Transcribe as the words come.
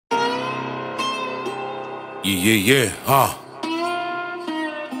Yeah.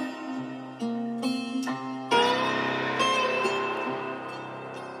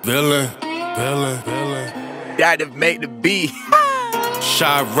 Villain. Diardeath make the beat.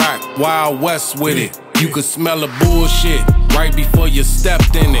 Chirac, Wild West with it. You could smell the bullshit right before you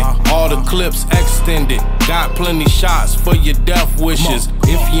stepped in it. All the clips extended. Got plenty shots for your death wishes.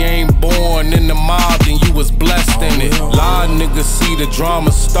 If you ain't born in the mob, then you was blessed in it. Lot of niggas see the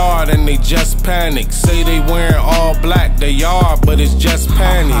drama start and they just panic. Say they wearing all black, they are, but it's just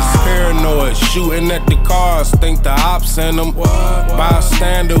panties. Paranoid, shooting at the cars, think the ops in them.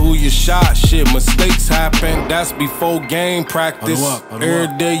 Bystander who you shot, shit, mistakes happen. That's before game practice.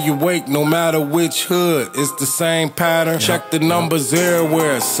 Every day you wake, no matter which hood, it's the same pattern. Check the numbers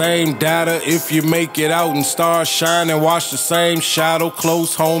everywhere, same data. If you make it out and start shining, watch the same shadow.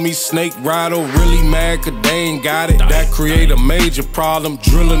 Close homies, snake rattle, really mad cause they ain't got it. That create a major problem.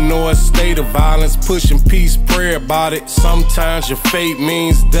 Drilling noise, state of violence, pushing peace, pray about it. Sometimes your fate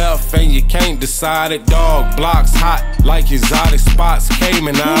means death and you can't decide it. Dog blocks hot like exotic spots,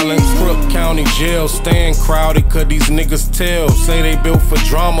 Cayman Islands. Crook County jail staying crowded cause these niggas tell. Say they built for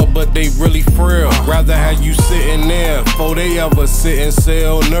drama but they really frail. Rather have you sitting there before they ever sit in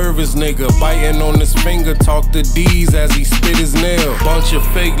cell. Nervous nigga biting on his finger, talk to D's as he spit his nail. Bunch of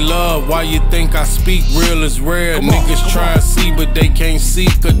fake love, why you think I speak real is rare. Niggas try to see but they can't see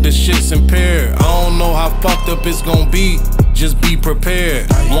cause the shit's impaired. I don't know how fucked up it's gonna be, just be prepared.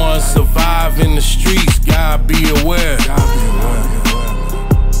 Wanna survive in the streets, gotta be aware.